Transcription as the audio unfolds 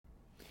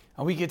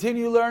And we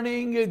continue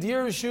learning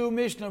Dirshu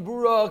Mishnah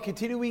Berurah,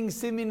 continuing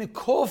Simin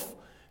Kuf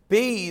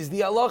Beis, the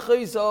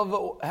halachos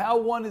of how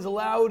one is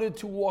allowed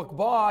to walk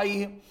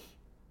by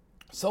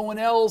someone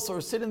else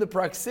or sit in the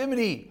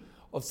proximity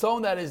of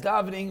someone that is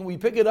davening. We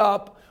pick it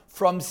up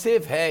from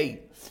Sif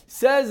Hey.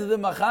 Says the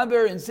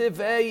Machaber in Sif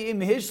Hey, Im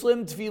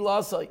Hishlim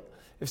Tfilasai.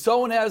 If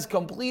someone has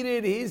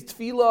completed his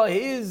tefillah,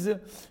 his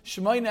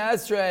Shemayna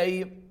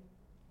Esrei,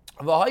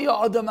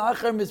 V'haya Adam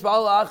Acher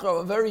Misbal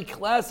Acher, a very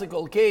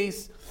classical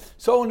case.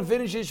 Someone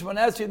finishes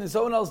Shemayna Esrei and there's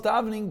someone else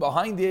davening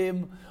behind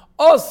him.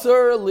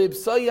 Asr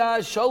Lipsaya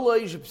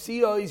Shalosh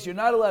Psiyos. You're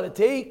not allowed to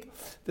take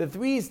the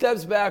 3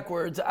 steps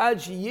backwards. Ad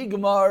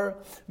Yigmar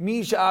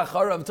Misha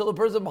Achar, until the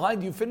person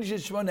behind you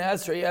finishes Shemayna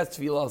Esrei as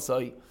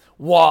tefillah.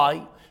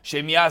 Why?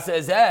 Shemya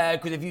says,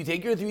 because if you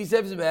take your 3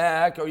 steps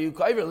back, or you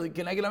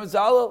can I get a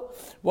masala?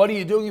 What are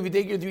you doing if you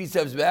take your 3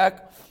 steps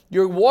back?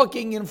 You're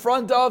walking in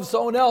front of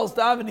someone else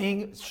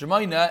davening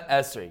Shemayna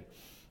Esrei.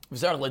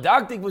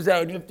 Ladaktik was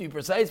out, and you have to be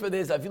precise with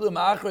this. Even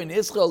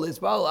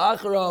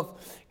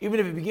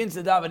if it begins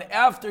to daven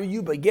after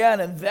you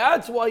began, and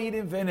that's why you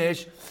didn't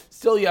finish,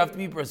 still you have to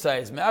be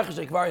precise. Because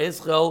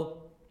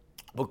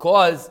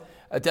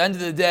at the end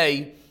of the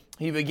day,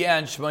 he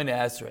began Shemayna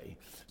Esrei.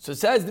 So it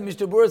says the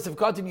Mishnah Berurah of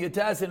Katan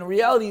Yatas, and in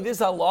reality,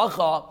 this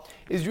halacha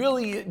is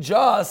really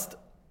just,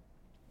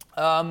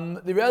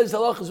 the reality of this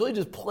halacha is really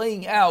just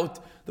playing out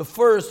the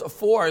first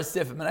 4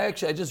 sifim. And I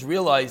just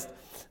realized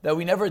that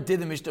we never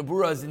did the Mishnah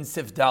Berurahs in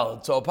Sif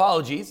Daled. So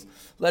apologies.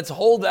 Let's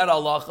hold that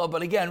halacha.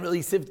 But again,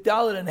 really Sif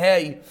Daled and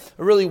Hey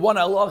are really one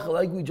halacha.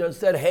 Like we just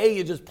said, Hey,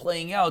 you're just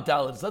playing out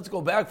Daled. So let's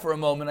go back for a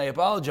moment. I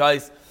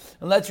apologize.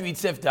 And let's read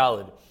Sif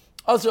Daled.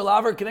 Also,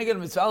 Laver, can I get a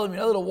mitzvah? You're not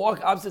allowed to walk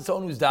opposite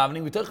someone who's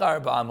davening. We took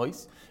our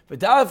ba'amois. In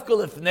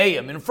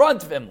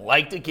front of him,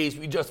 like the case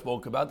we just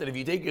spoke about, that if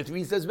you take your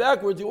 3 steps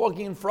backwards, you're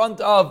walking in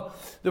front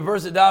of the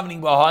person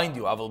davening behind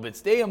you.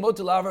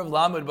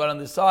 But on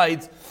the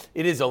sides,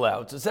 it is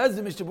allowed. So it says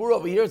the Mishnah Berurah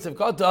over here,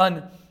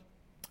 Sevkatan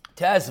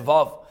Tes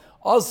Vav.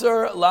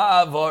 Asr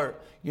la'avar.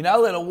 You're not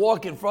allowed to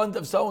walk in front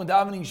of someone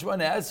davening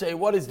Shemayna Esrei.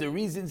 What is the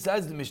reason?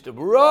 Says the Mishnah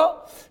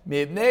Berurah,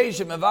 Me'ibnei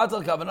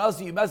shemevatal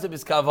kavanasi, you mess up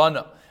his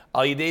kavana.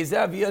 Al yidei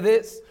zeh via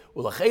this.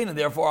 And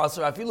therefore,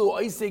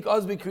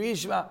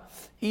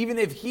 even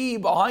if he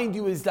behind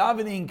you is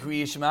davening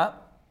Kriya Shema,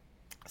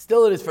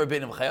 still it is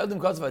forbidden. Because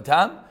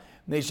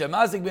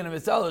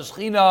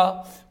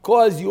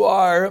you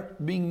are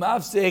being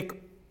mafsik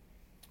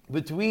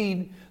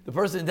between the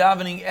person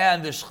davening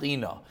and the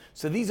Shechina.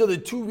 So these are the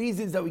 2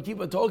 reasons that we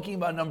keep on talking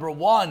about. Number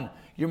 1,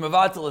 your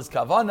mevatel is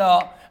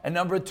kavana, and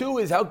number 2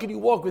 is how can you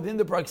walk within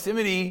the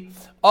proximity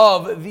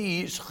of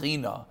the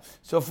Shechina.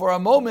 So for a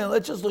moment,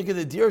 let's just look at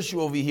the Dirshu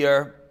over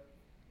here.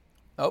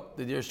 Oh,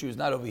 the Dirshu is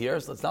not over here,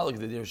 so let's not look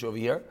at the Dirshu over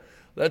here.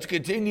 Let's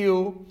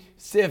continue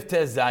Sif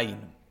Tez Zayin.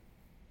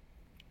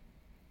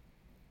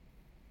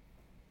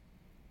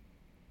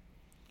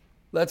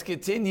 Let's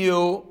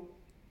continue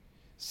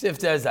Sif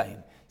Tez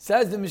Zayin.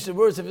 Says the Mishnah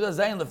Berurah, Sif Tez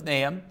Zayin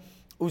Lefneim,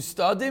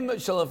 Ustadim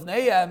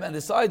Shalafneim, and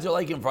the sides are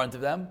like in front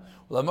of them.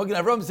 Again,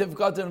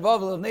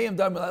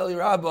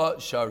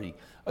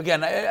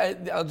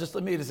 I'll just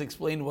let me just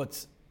explain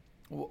what's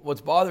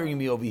bothering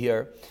me over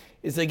here.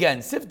 Is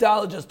again, Sif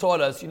Daled just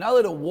taught us you're not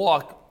allowed to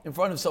walk in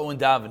front of someone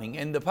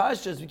davening. And the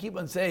Pashtas, we keep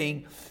on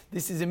saying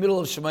this is the middle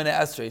of Shemayna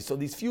Esrei. So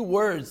these few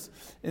words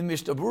in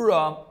Mishnah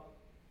Berurah,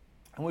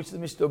 in which the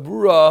Mishnah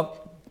Berurah,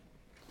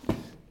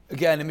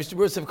 again, in Mishnah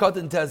Berurah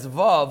Sevkatan Tes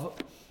Vav,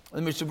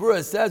 the Mishnah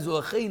Berurah says,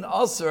 U'achein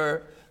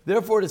Asr,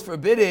 therefore it is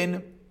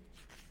forbidden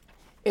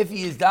if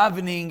he is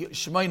davening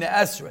Shemayna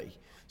Esrei.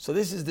 So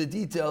this is the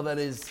detail that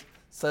is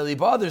slightly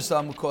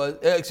bothersome, because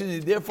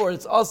therefore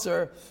it's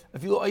Asr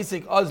if you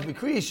Isaac Az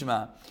b'Kriya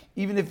Shema,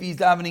 even if he's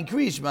davening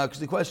Kriya Shema, because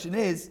the question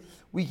is,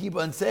 we keep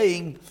on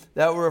saying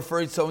that we're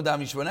referring to someone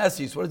davening Shemayna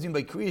Esrei. So what does it mean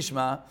by Kriya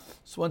Shema?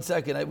 So 1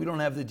 second, we don't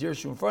have the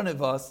Dirshu in front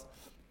of us,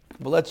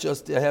 but let's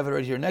just have it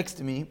right here next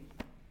to me.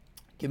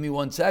 Give me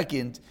 1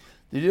 second.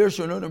 The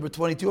Dirshu note number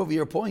 22 over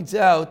here points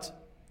out.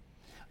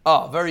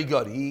 Very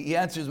good. He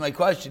answers my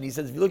question. He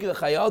says, if you look at the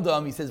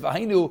Chayadam, he says,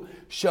 V'hainu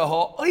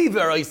shaha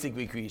oiver Isaac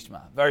v'Kriya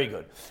Shema. Very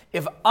good.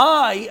 If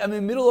I am in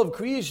the middle of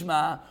Kriya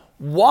Shema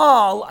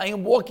while I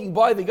am walking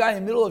by the guy in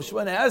the middle of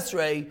Shemayna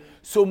Esrei,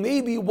 so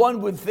maybe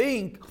one would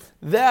think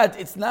that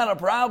it's not a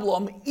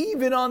problem,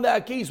 even on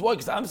that case. Why?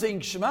 Because I'm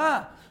saying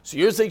Shema. So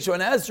you're saying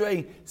Shemayna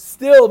Esrei.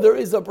 Still, there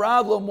is a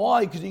problem.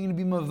 Why? Because you're going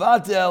to be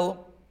mevatel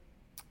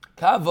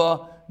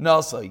kava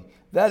nasai.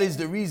 That is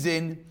the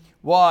reason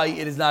why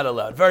it is not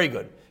allowed. Very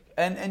good.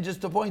 And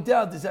just to point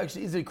out, this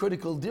actually is a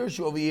critical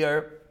dirshu over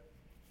here.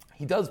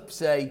 He does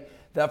say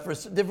that for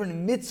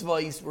different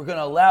mitzvahs, we're going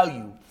to allow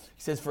you.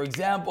 He says, for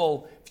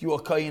example, if you are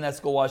kohen, has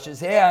to go wash his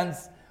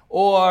hands,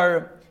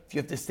 or if you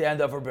have to stand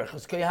up for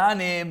berachos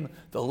kohanim,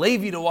 the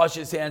Levi to wash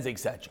his hands,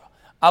 etc.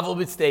 Avol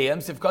b'tzteim,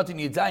 Sifkatan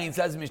Yitzayin,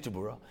 says Mishnah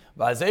Berurah.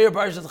 V'azeir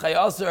parshas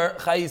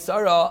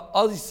Chayisara,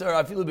 Alisar,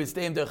 afilu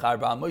b'tzteim derech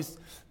arba amos.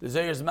 The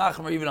Zayir's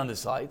machmer even on the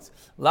sides.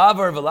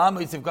 Lavar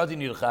v'lamay Sifkatan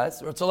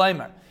Yilches, or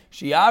Tzolaimer.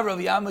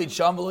 Sheyavrav Yamid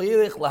Sham V'lo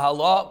Yilech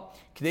Lahala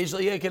K'dei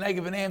Shlo Yeh Keneged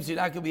B'neihem, so you're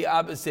not going to be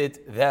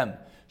opposite them.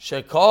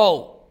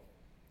 Shekol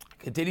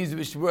continues the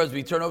Mishnah as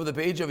we turn over the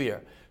page over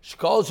here.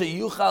 Shekol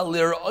Sheyuchal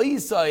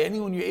L'R'oisai,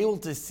 anyone you're able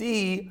to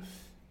see.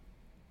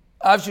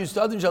 Afshu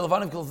Stadim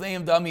Shalavanim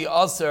Kilzneim Dami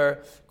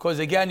Aser, because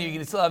again you're going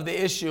to still have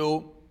the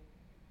issue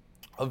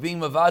of being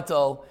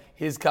Mavatal,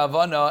 his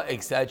Kavana,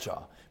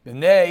 etc.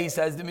 B'nei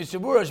says the Mishnah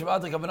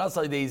Shabbat Kavana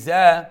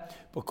Salidei,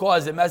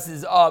 because it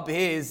messes up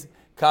his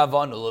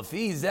Kavana.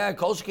 Lefi Zeh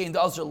Kol Shekein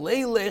D'Aser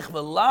Leilech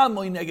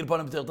V'Lamoy Neged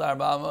Panim B'Tich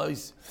L'Arba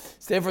Amos.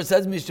 Therefore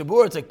says Mishnah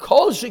Berurah, it's a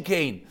Kol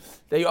Shekein.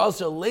 They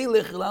also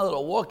Leilech allowed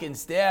to walk and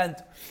stand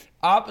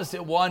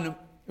opposite one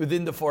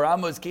within the 4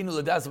 Amos. Keinu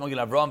L'Das Magen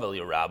Avram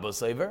V'Li Rabba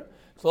Saver.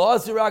 So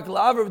Asirak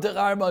Laver B'Tich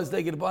Arba is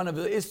taken upon of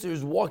the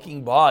Isters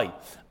walking by.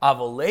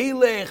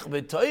 Avaleilech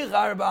B'Toich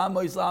Arba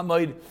Amos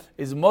Lamoid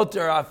is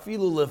Motor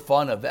Afilu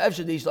Lefana.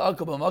 V'Efshadish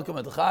L'Akab B'Makam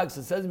At Chag.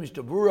 So says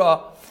Mishnah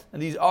Berurah,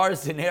 and these are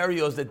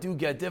scenarios that do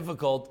get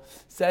difficult.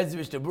 Says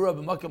Mishnah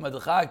Berurah B'Makam At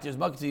Chag. There's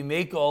Makam to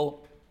be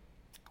Mekel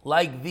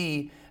like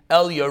the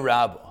El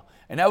Yarabah.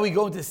 And now we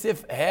go into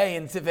Sif Hey,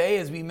 and Sif Hey,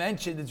 as we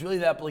mentioned, it's really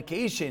the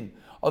application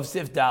of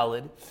Sif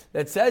Dalid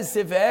that says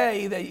Sif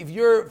Hey, that if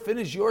you're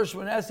finished your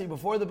Shmoneh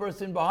before the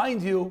person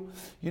behind you,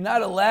 you're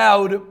not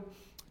allowed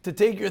to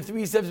take your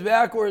 3 steps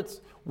backwards.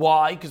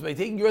 Why? Because by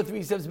taking your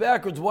 3 steps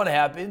backwards, what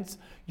happens?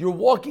 You're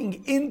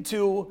walking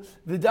into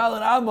the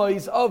Dalan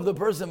Amois of the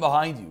person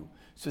behind you.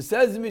 So it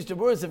says in Mishnah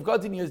Berurah, Sif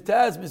Katin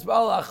Yiztaz,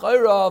 Mispal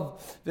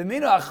Achayrav,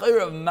 V'minu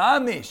Achayrav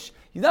Mamish.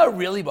 He's not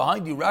really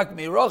behind you. Rak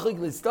meirachik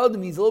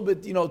l'stadim. He's a little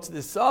bit, to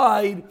the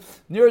side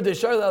near the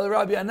Shar al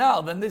Rabbi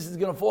Anal. Then this is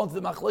going to fall into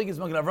the machlekes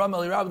Magen Avram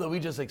Eli Rabba that we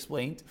just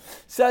explained.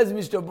 Says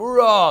Mishnah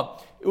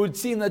Berurah, it would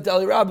seem that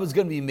Eli Rabba is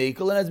going to be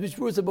mekel, and as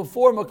Mishnah Berurah said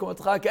before, Makom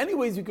Atchak.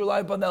 Anyways, you could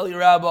rely upon the Eli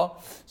Rabba,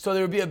 so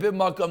there would be a bit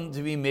Makom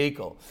to be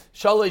mekel.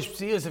 Shalosh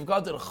psiyos if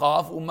got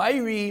chaf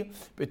umayri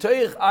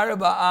b'toich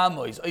arba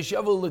amos.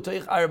 Oishavu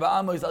l'toich arba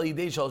amos al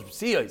yidei shalosh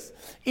psiyos.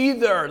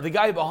 Either the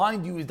guy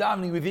behind you is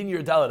davening within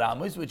your Dalet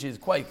Amos, which is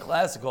quite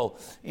classical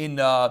in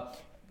I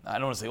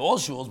don't want to say all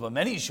shuls, but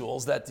many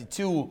shuls, that the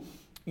two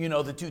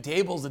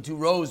tables, the 2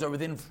 rows are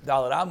within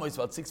Dalet Amos,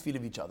 about 6 feet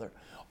of each other.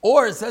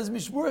 Or it says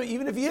Mishnah Berurah,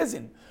 even if he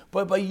isn't,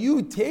 but by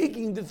you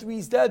taking the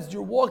 3 steps,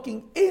 you're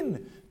walking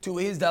in to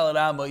his Dalet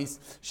Amos.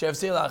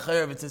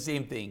 It's the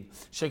same thing.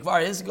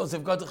 Shekvar Hiskos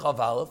have got to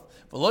Chavalef.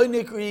 V'loy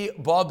Nikri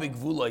Ba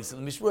B'Gvulois. So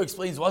the Mishnah Berurah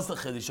explains what's the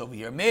chiddush over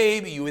here.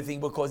 Maybe you would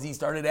think because he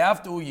started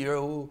after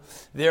you,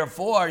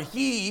 therefore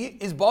he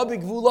is Ba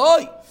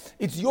B'Gvuloi.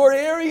 It's your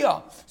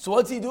area. So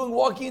what's he doing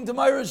walking into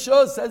my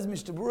Rishah? Says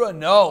Mishnah Berurah,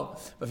 no.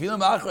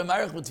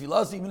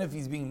 Even if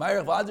he's being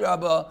Ma'arech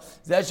V'Adrabba,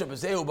 Zesha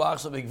B'Seu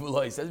B'Achshav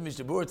B'Gvuloi. Says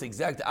Mishnah Berurah, it's the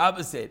exact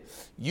opposite.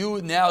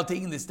 You now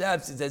taking the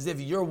steps, it's as if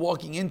you're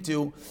walking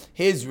into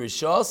his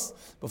Rishos.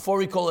 Before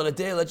we call it a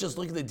day, let's just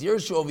look at the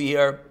Dirshu over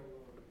here.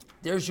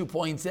 Dirshu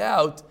points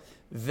out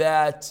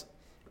that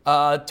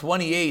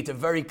 28, a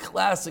very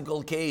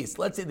classical case.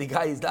 Let's say the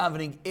guy is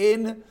davening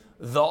in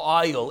the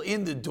aisle,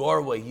 in the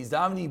doorway. He's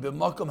davening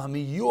b'makam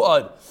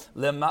hamiyuad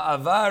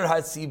lema'avar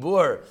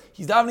hatzibur.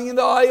 He's davening in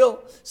the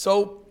aisle.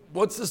 So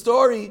what's the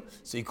story?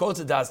 So he quotes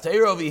a Das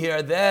Torah over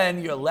here.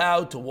 Then you're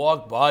allowed to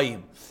walk by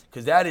him,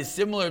 because that is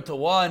similar to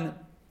one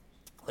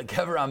like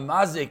Kever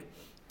Amazik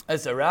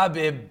as a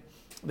rabbib.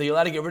 That you're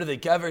allowed to get rid of the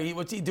kever.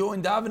 What's he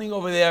doing davening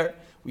over there?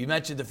 We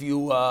mentioned a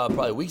few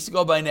probably weeks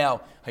ago by now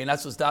how you're not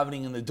supposed to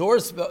davening in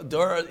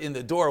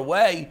the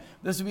doorway.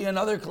 This would be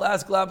another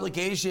classical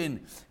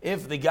application.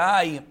 If the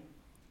guy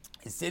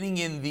is sitting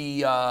in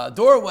the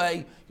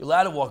doorway, you're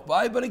allowed to walk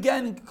by. But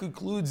again, it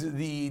concludes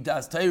the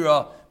Das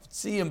Torah,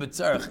 Tziyim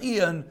B'Tzarech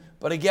Iyan.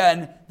 But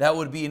again, that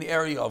would be an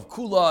area of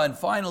Kula. And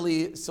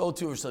finally, so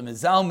too Rav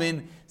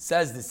Zalman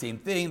says the same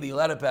thing, that you're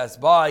allowed to pass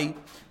by.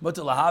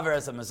 Mutar lahaver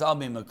as a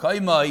Zalman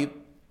Mekaymai.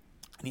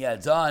 And he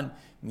adds on,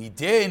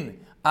 Midin,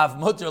 Av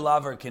Mutar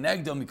laver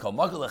Kenegdo, Mikol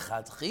Makal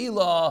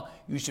Lechatchila,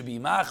 you should be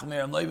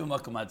Machmer, and Loibu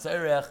Makam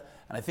Atzerech.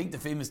 And I think the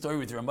famous story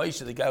with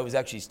Ramesha, the guy was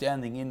actually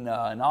standing in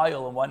an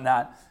aisle and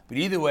whatnot. But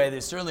either way,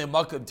 there's certainly a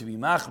Makam to be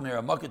Machmer,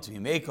 a Makam to be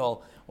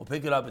Mekal. We'll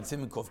pick it up in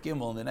Siman Kof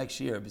Gimel in the next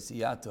year,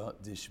 B'siyata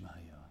Dishmaya.